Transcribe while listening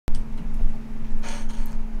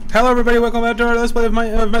Hello everybody, welcome back to our Let's Play of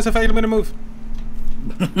Mass Effect. I'm gonna move.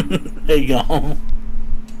 There you go.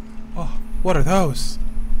 Oh, what are those?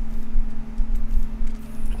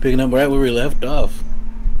 Picking up right where we left off.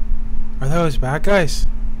 Are those bad guys?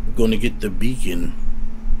 We're going to get the beacon.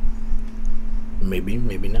 Maybe,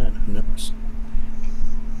 maybe not. Who knows?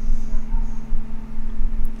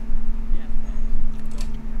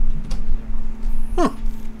 Huh.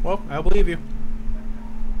 Well, I believe you.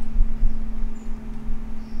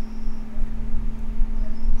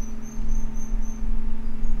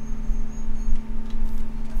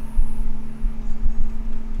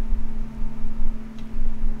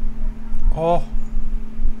 Oh.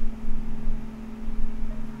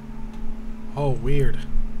 Oh, weird.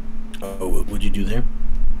 Oh, what would you do there?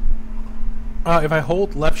 If I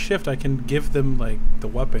hold left shift, I can give them, like, the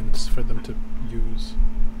weapons for them to use.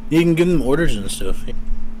 You can give them orders and stuff.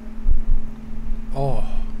 Oh.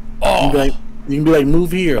 Oh. You can be like,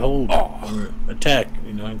 move here, hold, or attack.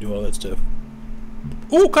 You know, and do all that stuff.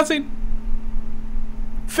 Ooh, cutscene!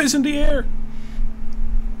 Fizz in the air!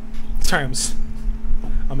 Sorry,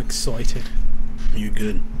 I'm excited. You're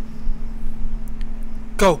good.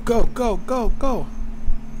 Go, go, go, go, go!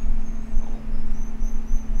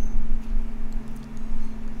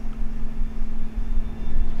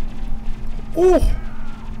 Oh!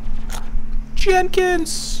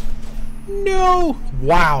 Jenkins! No!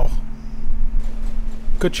 Wow.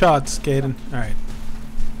 Good shots, Gaiden. Alright.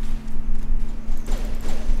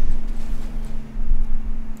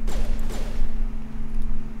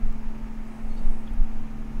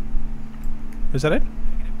 Is that it?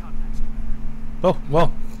 Oh,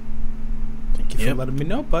 well. Thank you for letting me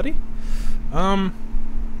know, buddy. Alright.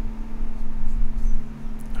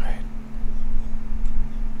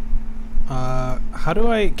 How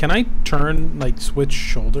do can I turn, like, switch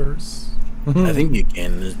shoulders? I think you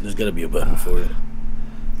can. There's got to be a button for it.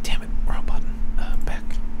 Damn it, wrong button.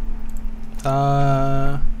 Back.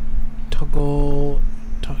 Toggle,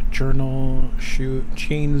 journal, shoot,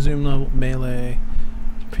 chain, zoom level, melee,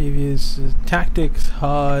 previous, tactics,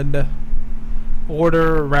 HUD,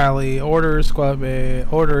 order, rally, order, squad bay,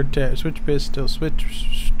 order, switch pistol,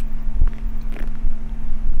 switch.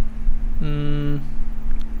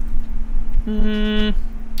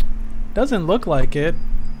 Doesn't look like it.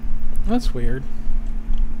 That's weird.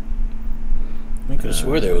 I could have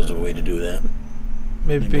swore there was a way to do that.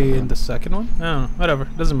 Maybe in the second one? I don't know. Whatever.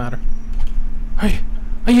 Doesn't matter.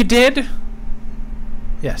 Are you dead?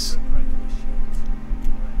 Yes.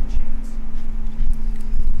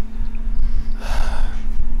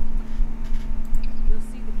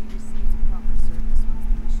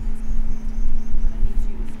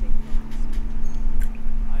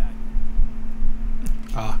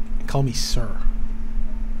 Call me sir.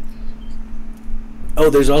 Oh,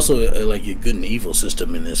 there's also like a good and evil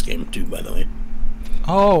system in this game too, by the way.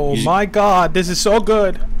 Oh my God, this is so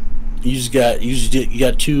good. You got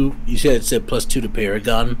two. You said it said +2 to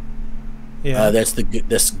Paragon. Yeah, that's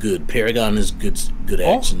good. Paragon is good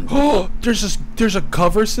action. Oh, there's a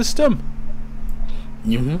cover system.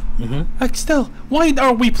 Extell, why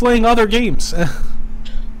are we playing other games? I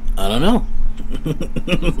don't know.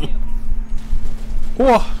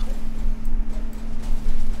 Oh.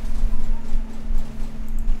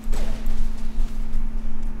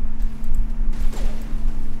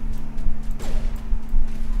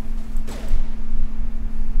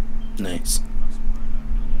 Nice.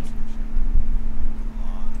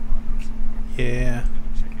 Yeah.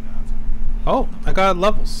 Oh, I got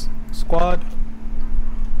levels. Squad.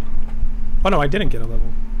 Oh no, I didn't get a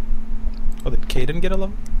level. Oh, did Caden get a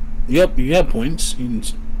level? Yep, you have points.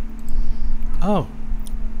 Oh.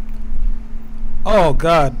 Oh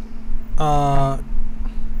God. all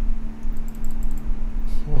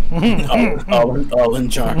in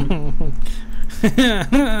charm.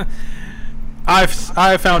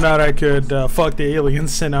 I found out I could fuck the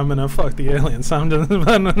aliens, and I'm gonna fuck the aliens. I'm just,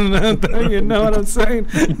 you know what I'm saying?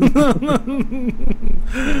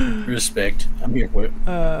 Respect. I'm here for it.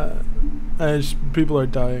 People are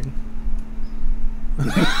dying.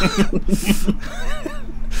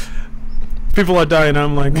 People are dying.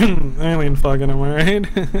 I'm like, alien fucking. Am I right?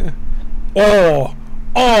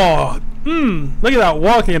 Look at that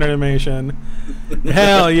walking animation.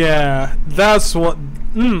 Hell yeah, that's what.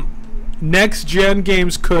 Next gen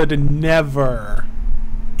games could never.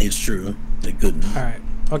 It's true. They couldn't. Alright.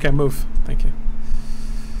 Okay, move. Thank you.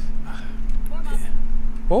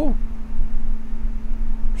 Oh.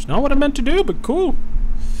 It's not what I meant to do, but cool.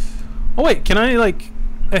 Oh wait, can I like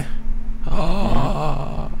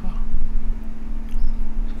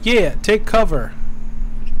Yeah, take cover.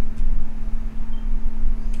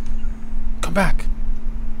 Come back.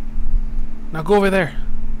 Now go over there.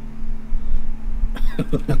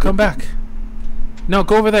 Now come back. No,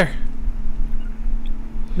 go over there.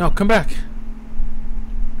 No, come back.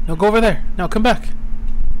 No, go over there. No, come back.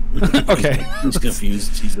 Okay. He's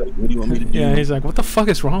confused. He's like, what do you want me to do? Yeah, he's like, what the fuck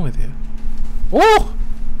is wrong with you? Oh!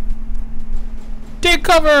 Take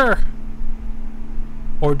cover!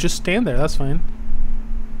 Or just stand there, that's fine.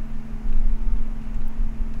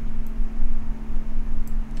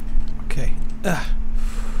 Okay. Ugh.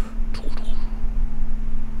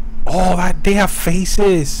 Oh, they have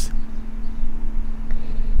faces.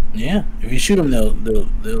 Yeah, if you shoot them,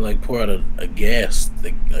 they'll like pour out a gas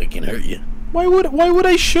that can hurt you. Why would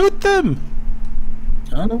I shoot them?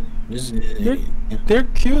 I don't know. They're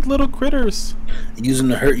cute little critters. Use them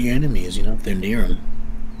to hurt your enemies, you know, if they're near them.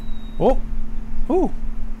 Oh,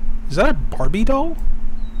 is that a Barbie doll?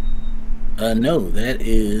 No, that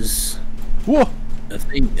is Whoa! a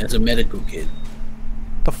thing. That's a medical kit.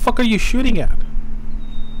 The fuck are you shooting at?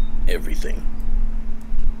 Everything.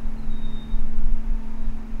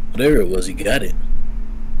 Whatever it was, he got it.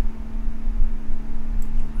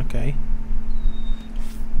 Okay.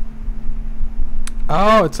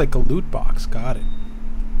 Oh, it's like a loot box. Got it.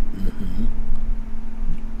 Mm-hmm.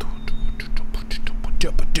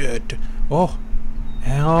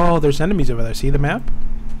 Oh, there's enemies over there. See the map?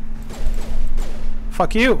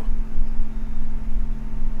 Fuck you.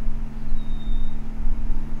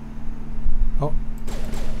 Oh.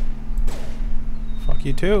 Fuck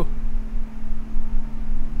you too.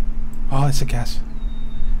 Oh, it's a gas.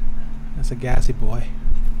 That's a gassy boy.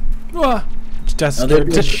 Ah, just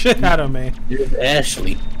scared the shit out of me. There's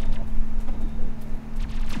Ashley.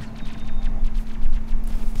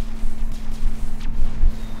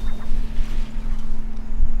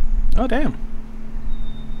 Oh, damn.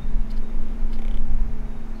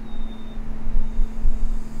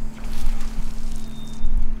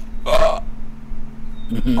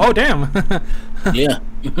 Oh, damn. Yeah.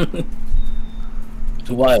 It's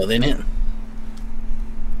wild, ain't it?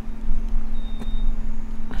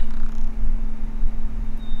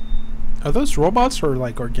 Are those robots or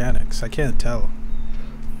like organics? I can't tell.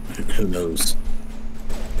 Who knows?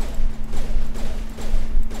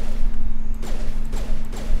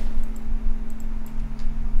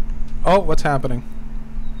 Oh, what's happening?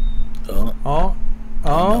 Oh. Oh.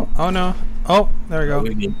 Oh. Oh no. Oh, there we go.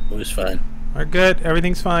 We're good. It was fine. We're good.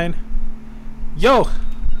 Everything's fine. Yo!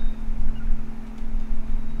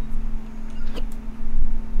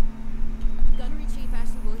 Gunnery Chief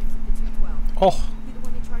Ashley Williams of the 212. Oh. You the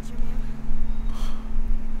one they charged your man?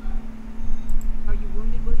 Are you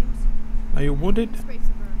wounded, Williams? Are you wounded? Scrapes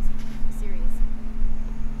and burns. Serious.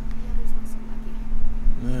 The others weren't so lucky.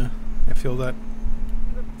 Yeah, I feel that.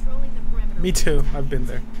 We were patrolling the perimeter. Me too. I've been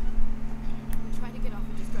there. We tried to get off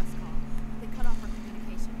a distress call. They cut off our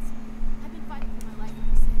communications. I've been fighting for my life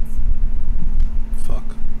ever since.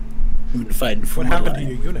 Fuck. We've been fighting for What my happened life.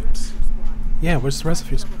 to your units? Yeah, where's the rest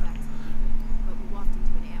of your Double squad? back to the beacon, but we walked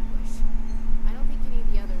into an ambush. I don't think any of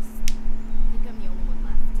the others. I think I'm the only one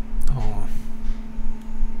left. Oh.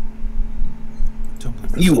 Don't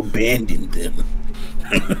believe it. You abandoned them.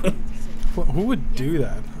 Who would do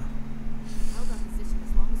that? Held our position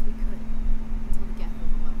as long as we could until the gap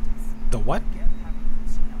overwhelmed us. The what?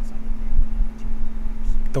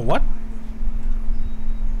 The what?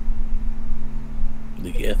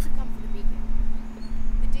 The gift. Come for the beacon.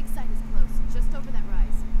 The dig site is close, just over that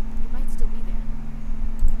rise. It might still be there.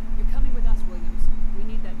 You're coming with us, Williams. We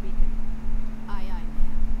need that beacon. Aye, aye,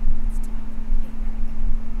 ma'am. It's time for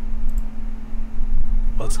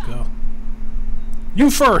payback. Let's go. You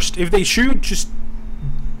first. If they shoot, just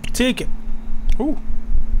take it. Ooh.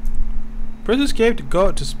 Press escape to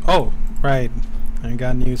go to. Oh, right. I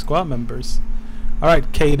got new squad members. All right,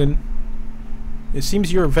 Caden. It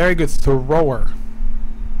seems you're a very good thrower.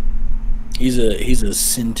 He's a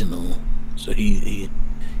sentinel, so he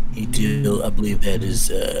deal. I believe that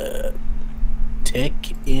is tech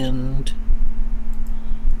and.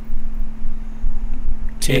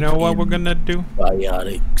 You know what we're gonna do?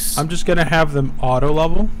 Biotics. I'm just gonna have them auto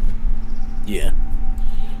level. Yeah.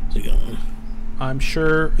 So you go. I'm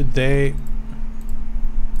sure they.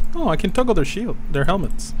 Oh, I can toggle their shield, their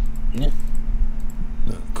helmets. Yeah.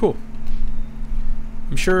 Cool.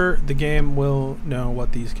 I'm sure the game will know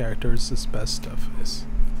what these characters' best stuff is.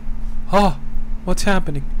 Oh, what's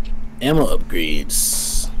happening? Ammo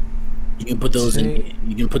upgrades. You can put those in.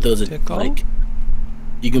 You can put those at, like.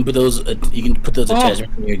 You can put those. You can put those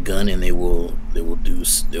attachments in your gun, and they will do.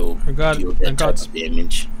 They'll deal that type of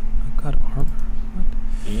damage. I got armor. What?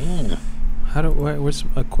 Yeah. How do? Where's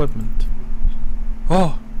equipment?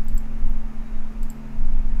 Oh.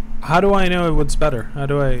 How do I know what's better? How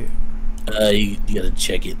do I? You gotta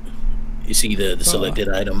check it. You see the selected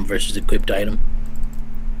item versus equipped item.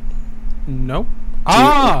 Nope.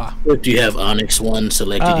 Do you have Onyx 1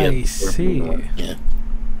 selected? I see. Yeah.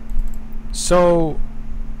 So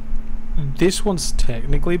this one's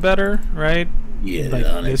technically better, right? Yeah. Like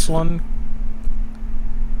this one,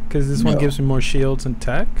 because this one gives me more shields and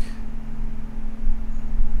tech.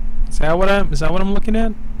 Is that what I'm looking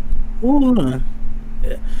at? Yeah.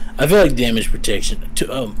 I feel like damage protection.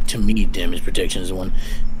 To me, damage protection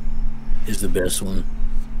is the best one.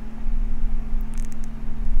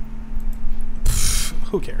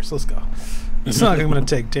 Who cares? Let's go. It's not like I'm gonna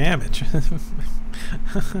take damage.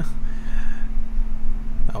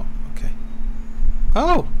 Oh, okay.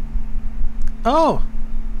 Oh!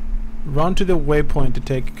 Run to the waypoint to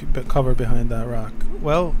take cover behind that rock.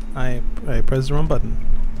 Well, I pressed the wrong button.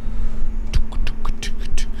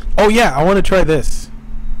 Oh yeah, I want to try this.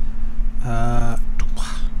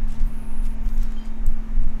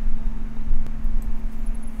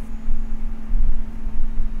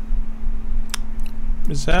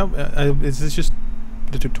 Is this just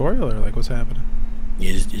the tutorial or like what's happening?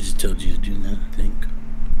 Yeah, it just told you to do that, I think.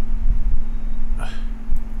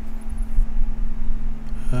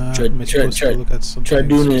 Try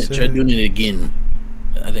doing it again.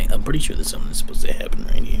 I'm pretty sure there's something that's supposed to happen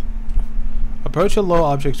right here. Approach a low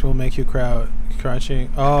object will make you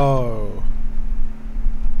crouching. Oh,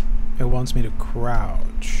 it wants me to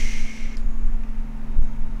crouch.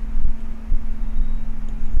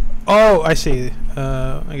 Oh, I see.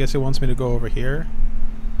 I guess it wants me to go over here.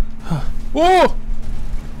 Whoa!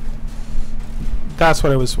 That's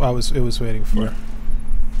what it was waiting for. Yeah.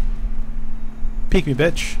 Peek me,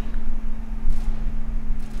 bitch.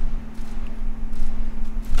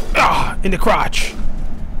 Ah, in the crotch.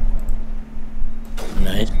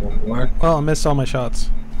 Nice. One more. Well, I missed all my shots.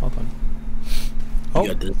 Hold on. Oh, you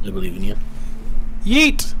got this. I believe in you.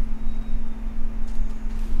 Yeet.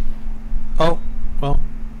 Oh, well.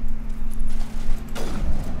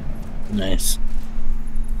 Nice.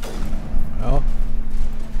 Oh.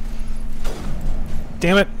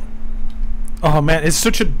 Damn it. Oh man, it's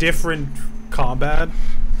such a different combat.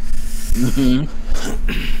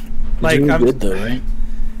 Like I'm good though, right?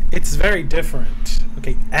 It's very different.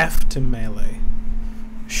 Okay, F to melee.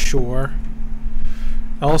 Sure.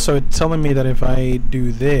 Also, it's telling me that if I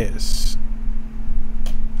do this.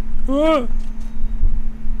 Ah!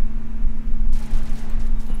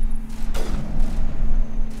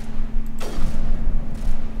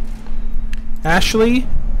 Ashley,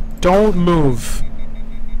 don't move.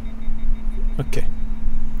 Okay.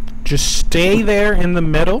 Just stay there in the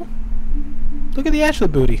middle. Look at the Ashley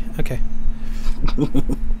booty. Okay.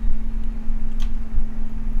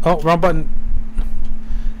 Oh, wrong button.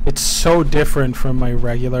 It's so different from my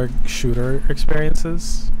regular shooter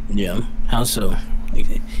experiences. Yeah. How so?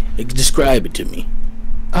 Describe it to me.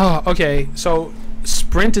 Oh, okay. So,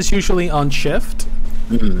 sprint is usually on shift.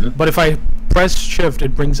 Mm-hmm. But if I press shift,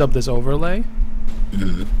 it brings up this overlay.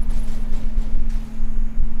 Mm-hmm.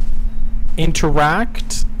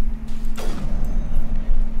 Interact.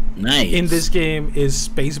 Nice. In this game is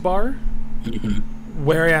spacebar. Mm-hmm.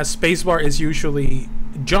 Whereas spacebar is usually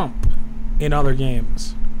jump in other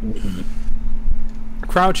games. Mm-hmm.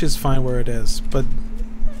 Crouch is fine where it is, but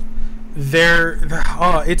the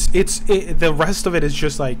rest of it is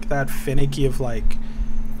just like that finicky of like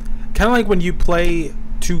kind of like when you play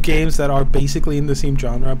two games that are basically in the same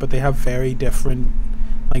genre but they have very different,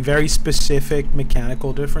 like very specific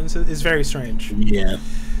mechanical differences. It's very strange. Yeah,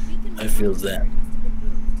 I feel that.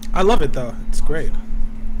 I love it though. It's great.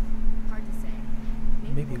 Hard to say.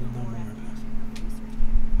 Maybe we'll know more.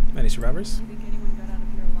 Any survivors? Think anyone got out of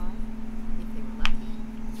here alive? If they were lucky,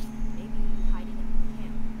 maybe hiding in the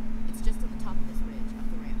camp. It's just at the top of this ridge, up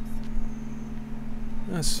the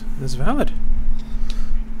ramps. That's valid.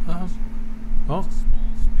 Oh.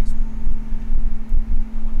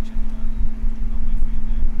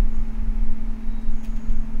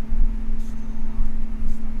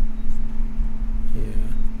 Yeah.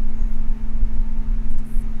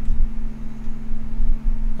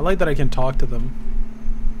 I like that I can talk to them.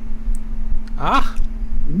 Ah!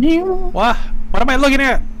 What? What am I looking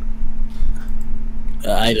at?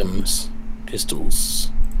 Items.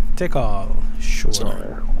 Pistols. Take all. Sure.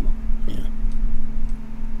 Sorry. Yeah.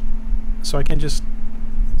 So I can just...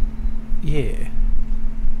 Yeah.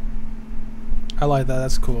 I like that.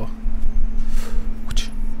 That's cool.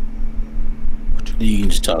 You can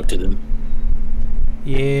just talk to them.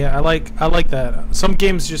 Yeah, I like that. Some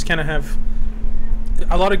games just kind of have...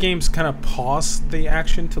 A lot of games kind of pause the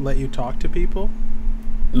action to let you talk to people.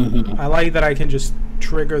 Mm-hmm. I like that I can just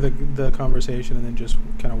trigger the conversation and then just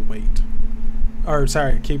kind of wait. Or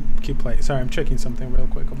sorry, keep playing. Sorry, I'm checking something real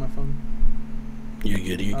quick on my phone. You're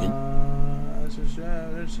good. You're good.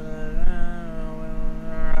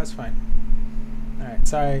 That's fine. All right.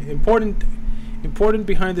 Sorry. Important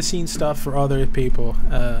behind the scenes stuff for other people.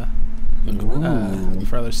 For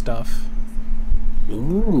other stuff.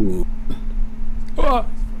 Ooh. Oh.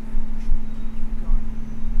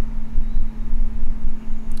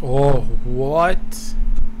 Oh, what?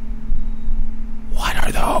 What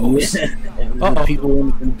are those? Yeah.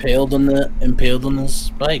 People impaled on the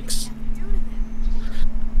spikes.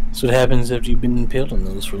 That's what happens after you've been impaled on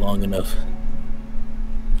those for long enough.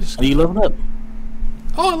 And you leveled up.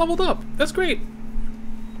 Oh, I leveled up. That's great.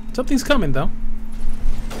 Something's coming though.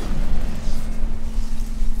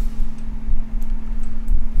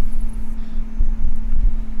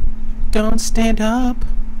 Don't stand up.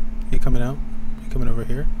 You coming out? You coming over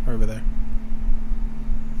here or over there?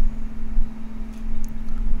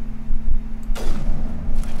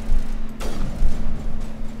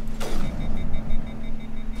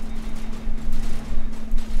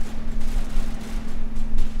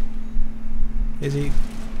 Is he?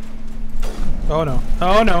 Oh no.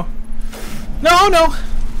 Oh no. No, no.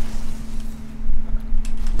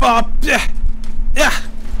 Bob. Yeah. Yeah.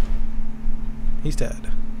 He's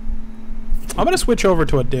dead. I'm gonna switch over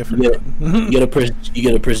to a different one. You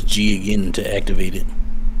gotta press G again to activate it.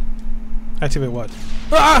 Activate what?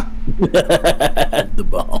 Ah! The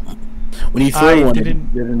bomb. When you throw one,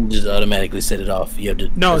 it doesn't just automatically set it off. You have to.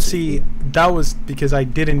 No, see, that was because I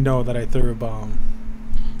didn't know that I threw a bomb.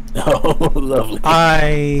 Oh, lovely.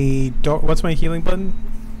 I don't. What's my healing button?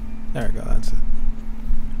 There we go. That's it.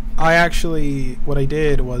 I actually, what I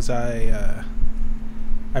did was I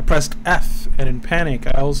pressed F, and in panic,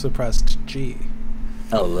 I also pressed G.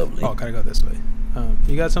 Oh, lovely. Oh, gotta go this way.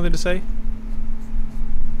 You got something to say?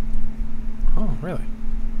 Oh, really?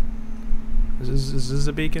 Is this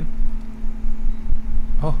a beacon?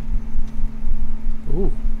 Oh.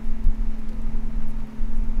 Ooh.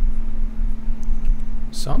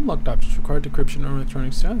 Some locked options require decryption or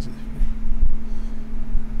electronic sounds.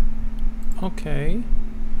 Okay.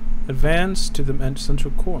 Advance to the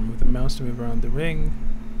central core. Move the mouse to move around the ring.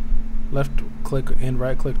 Left click and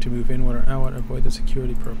right click to move inward or outward. Avoid the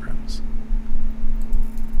security programs.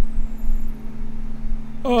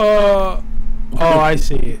 Oh, I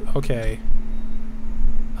see. Okay.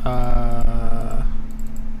 Yeah.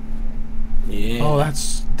 Oh,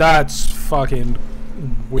 that's fucking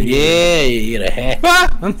weird. Yeah, you get a hack. Ah!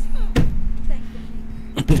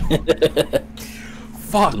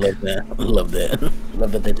 Fuck. Love that. Love that.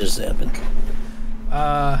 Love that just happened.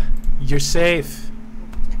 You're safe.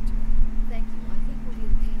 Thank you. I think we'll be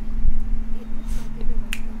okay now. It looks like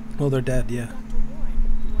everyone's gone. Well, they're dead, yeah. Dr. Warren,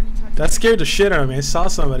 the one in charge. That scared the shit out of me. I saw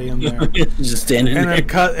somebody in there. Just standing And there. then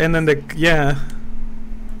cut, and then the, yeah. Manuel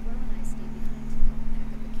and I stayed behind to help pack up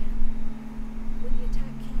the camp. When the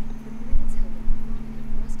attack came, the Marines held them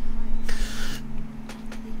for us to hide.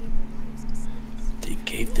 They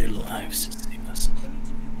gave their lives to save us. They gave their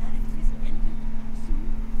lives to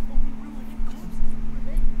save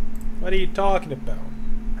us. What are you talking about?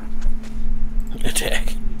 Attack.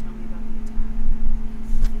 Can you tell me about the attack?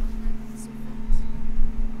 They all happened so fast.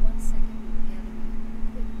 1 second we were gathering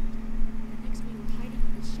equipment. The next we were hiding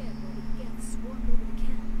in the shed while the Geth swarmed over the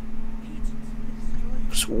camp.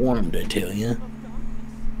 Swarmed, I tell ya. We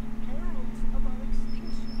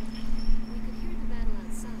could hear the battle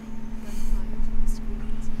outside, gunfire,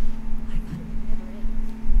 screams. I thought it would never end.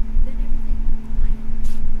 Then everything went quiet.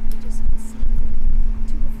 We just sat there,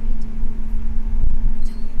 too afraid to move,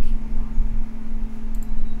 until you came along.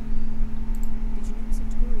 Did you notice a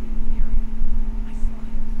Turian in the area? I saw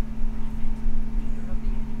him. Prophet, leader of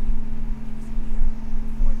the enemy. He was here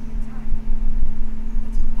before the attack.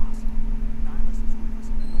 That's impossible. Nihilus was with us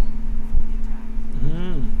in the north before the attack.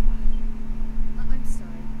 I'm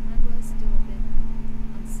sorry, Manuel's still a bit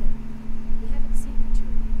unsettled. We haven't seen the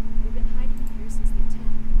Turian. We've been hiding in here since the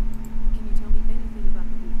attack. Can you tell me anything about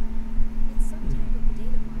the beacon? It's some type of a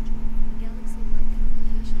data module from the galaxy-wide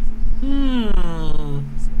communications. Mm-hmm.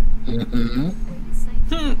 Greatest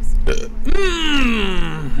scientific discovery.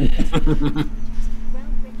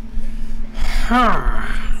 Groundbreaking record event.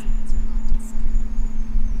 Secrets are locked inside.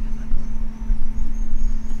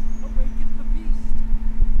 Awaken the beast!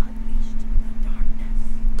 Unleashed the darkness!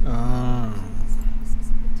 This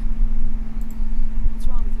isn't the time. What's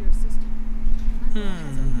wrong with your assistant?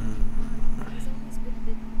 Manuel has always been a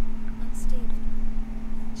bit unstable.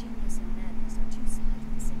 Genius and madness are two sides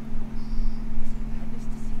of the same coin. Madness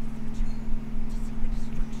to see the future, to see the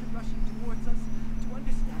destruction rushing towards us, to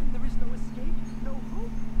understand there is no escape, no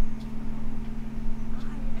hope. I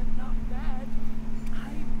am not mad.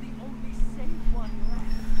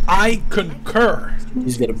 I concur.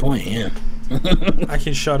 He's got a point, yeah. I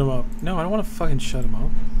can shut him up. No, I don't want to fucking shut him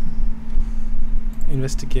up.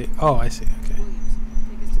 Investigate. Oh, I see. Okay. Williams,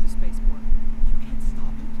 take us to the spaceport. You can't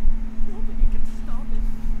stop it. Nobody can stop it.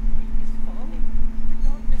 Night is falling. The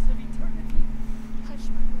darkness of eternity. Hush,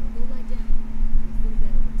 Monroe. Go lie down. You'll feel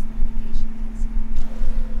better once the medication kicks in.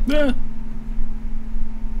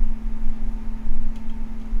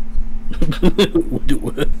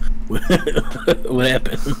 What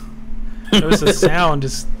happened? There was a sound,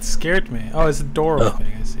 just scared me. Oh, it's a door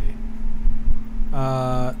opening, I see.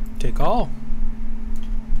 Take all.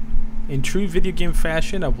 In true video game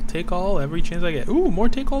fashion, I will take all every chance I get. Ooh, more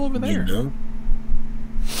take all over there. You know?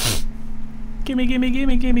 Gimme, gimme,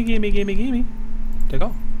 gimme, gimme, gimme, gimme, gimme. Take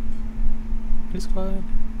all. This squad.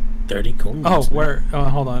 30 coins. Oh,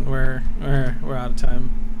 hold on. We're out of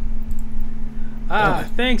time.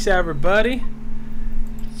 Thanks everybody.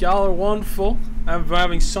 Y'all are wonderful. I'm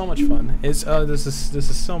having so much fun. This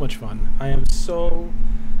is so much fun. I am so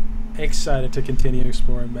excited to continue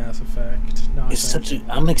exploring Mass Effect.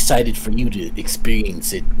 I'm excited for you to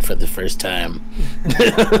experience it for the first time.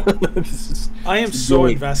 I am so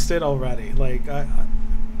invested already. Like,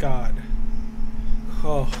 God.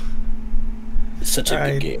 Oh. It's such a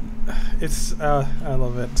good game. It's I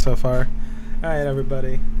love it so far. All right,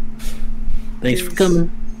 everybody. Thanks for coming.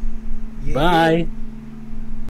 Yeah. Bye.